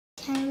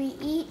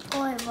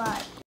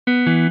what?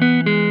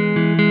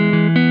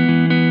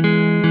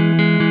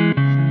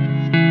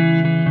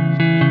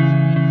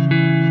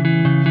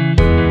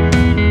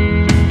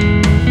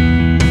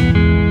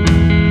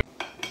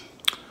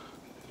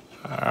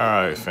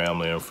 Alright,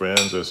 family and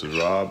friends, this is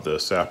Rob, the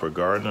Sapper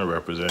Gardener,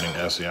 representing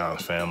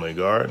Essayons Family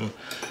Garden.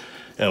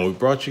 And we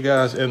brought you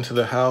guys into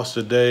the house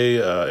today.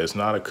 It's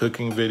not a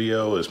cooking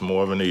video, it's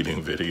more of an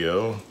eating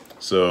video.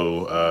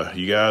 So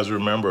you guys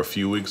remember a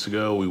few weeks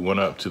ago, we went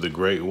up to the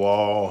Great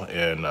Wall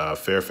in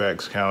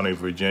Fairfax County,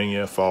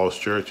 Virginia, Falls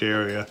Church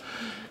area.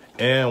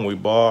 And we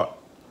bought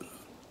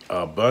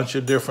a bunch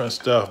of different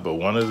stuff, but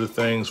one of the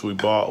things we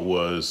bought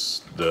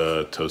was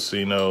the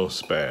Tocino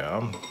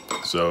Spam.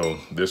 So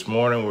this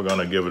morning we're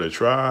gonna give it a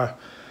try.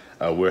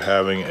 We're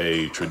having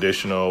a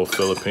traditional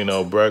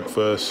Filipino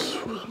breakfast.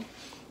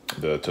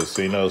 The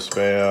Tocino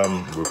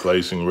Spam,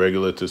 replacing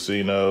regular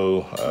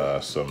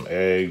Tocino, some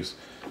eggs,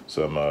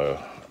 some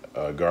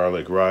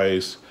garlic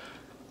rice,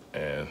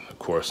 and of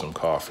course some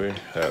coffee.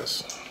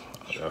 That's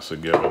a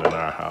given in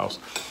our house.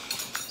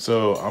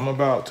 So I'm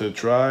about to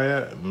try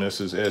it.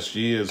 Mrs.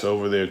 SG is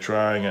over there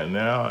trying it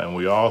now. And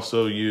we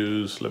also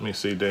use, let me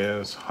see,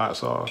 Dan's hot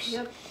sauce.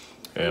 Yep.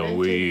 And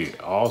we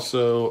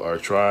also are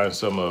trying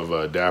some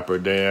of Dapper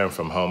Dan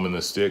from Home in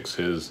the Sticks,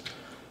 his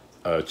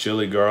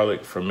chili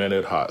garlic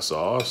fermented hot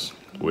sauce,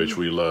 which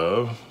we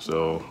love.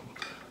 So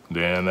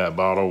Dan, that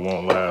bottle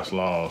won't last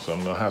long. So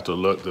I'm gonna have to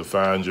look to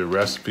find your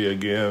recipe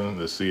again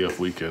to see if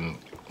we can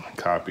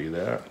copy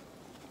that.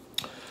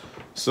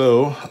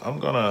 So I'm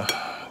gonna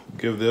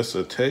give this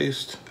a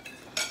taste,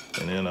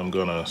 and then I'm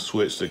gonna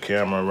switch the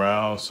camera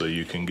around so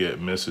you can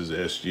get Mrs.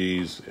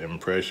 SG's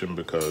impression,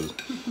 because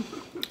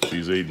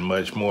she's eaten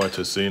much more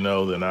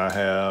Tocino than I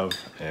have,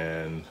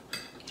 and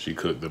she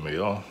cooked the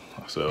meal.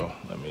 So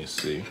let me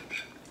see.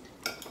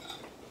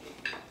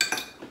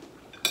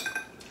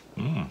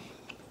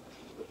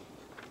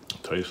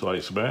 Tastes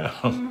like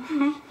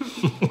Spam.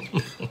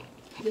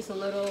 Just a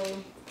little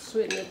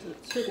sweetness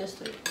to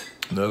it.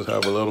 It does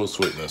have a little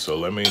sweetness, so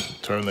let me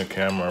turn the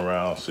camera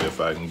around, see if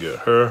I can get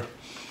her.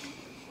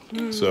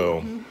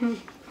 So,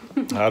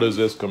 how does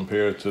this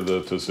compare to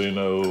the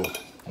Tocino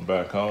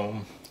back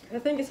home? I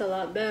think it's a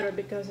lot better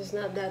because it's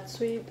not that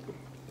sweet.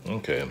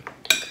 Okay.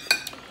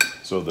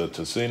 So the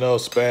Tocino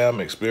Spam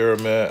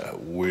experiment,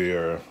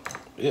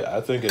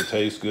 I think it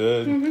tastes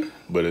good,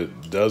 but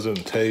it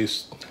doesn't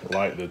taste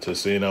like the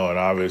Tocino, and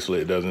obviously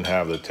it doesn't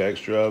have the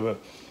texture of it.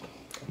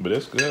 But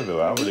it's good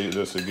though. I would eat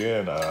this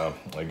again.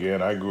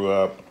 Again, I grew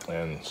up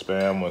and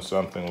Spam was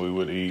something we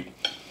would eat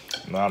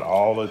not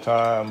all the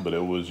time, but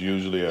it was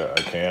usually a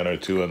can or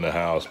two in the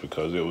house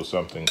because it was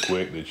something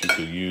quick that you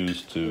could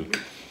use to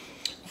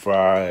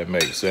fry and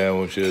make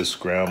sandwiches,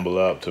 scramble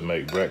up to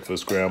make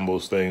breakfast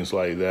scrambles, things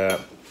like that.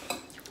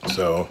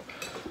 So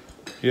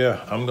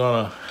yeah, I'm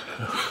gonna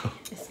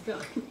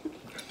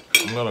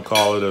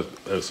call it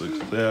a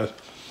success.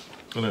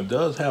 And it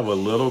does have a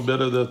little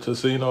bit of the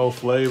Tocino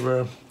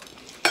flavor.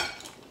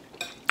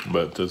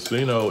 But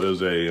Tocino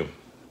is a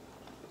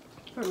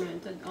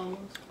fermented,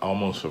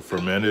 almost a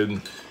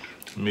fermented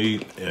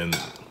meat, and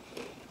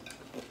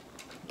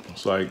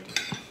it's like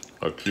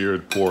a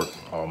cured pork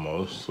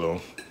almost. So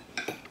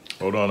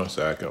hold on a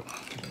second.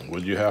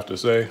 What'd you have to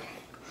say?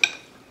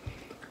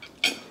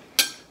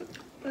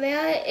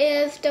 Where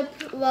is the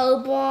Pro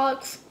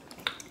box?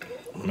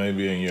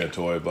 Maybe in your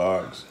toy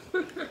box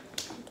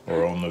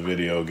or on the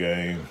video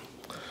game.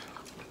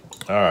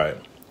 All right,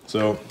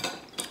 so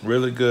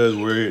really good.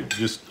 We're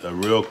just a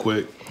real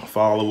quick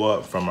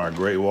follow-up from our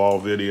Great Wall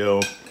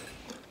video.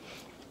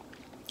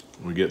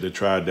 We get to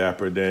try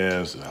Dapper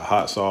Dan's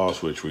hot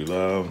sauce, which we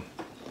love,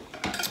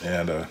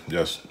 and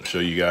just show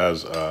you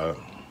guys a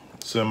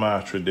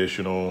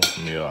semi-traditional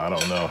meal. I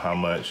don't know how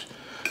much.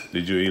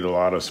 Did you eat a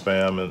lot of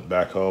Spam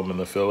back home in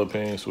the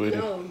Philippines, sweetie?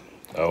 No.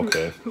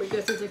 Okay.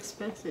 Because it's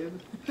expensive.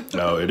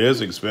 No, it is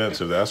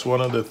expensive. That's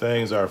one of the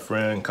things our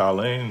friend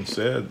Colleen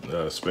said.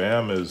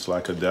 Spam is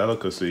like a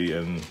delicacy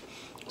in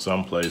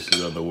some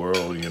places of the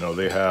world. You know,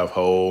 they have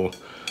whole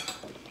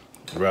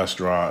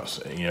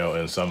restaurants, you know,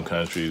 in some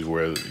countries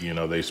where, you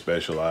know, they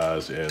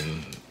specialize in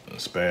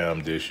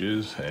Spam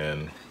dishes.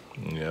 And,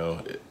 you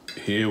know,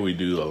 here we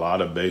do a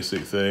lot of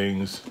basic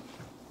things,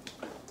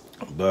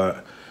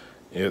 but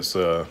it's,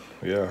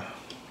 yeah,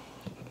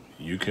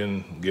 you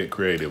can get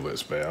creative with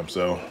Spam.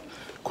 So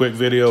quick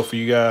video for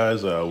you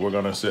guys. We're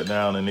gonna sit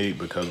down and eat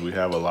because we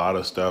have a lot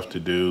of stuff to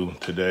do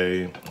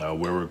today.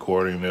 We're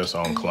recording this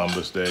on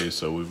Columbus Day,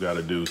 so we've got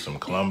to do some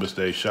Columbus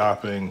Day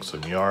shopping,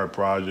 some yard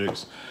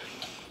projects,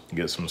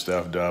 get some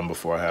stuff done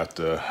before I have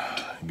to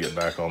get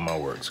back on my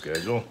work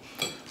schedule.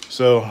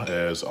 So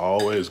as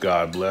always,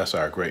 God bless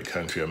our great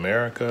country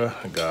America.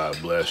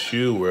 God bless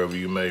you wherever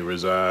you may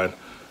reside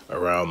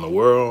around the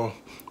world.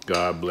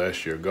 God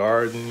bless your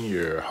garden,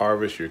 your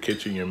harvest, your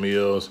kitchen, your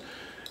meals,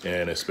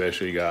 and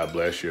especially God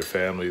bless your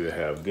family that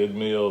have good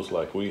meals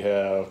like we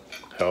have,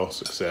 health,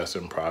 success,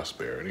 and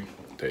prosperity.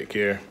 Take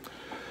care.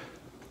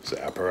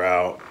 Sapper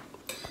out.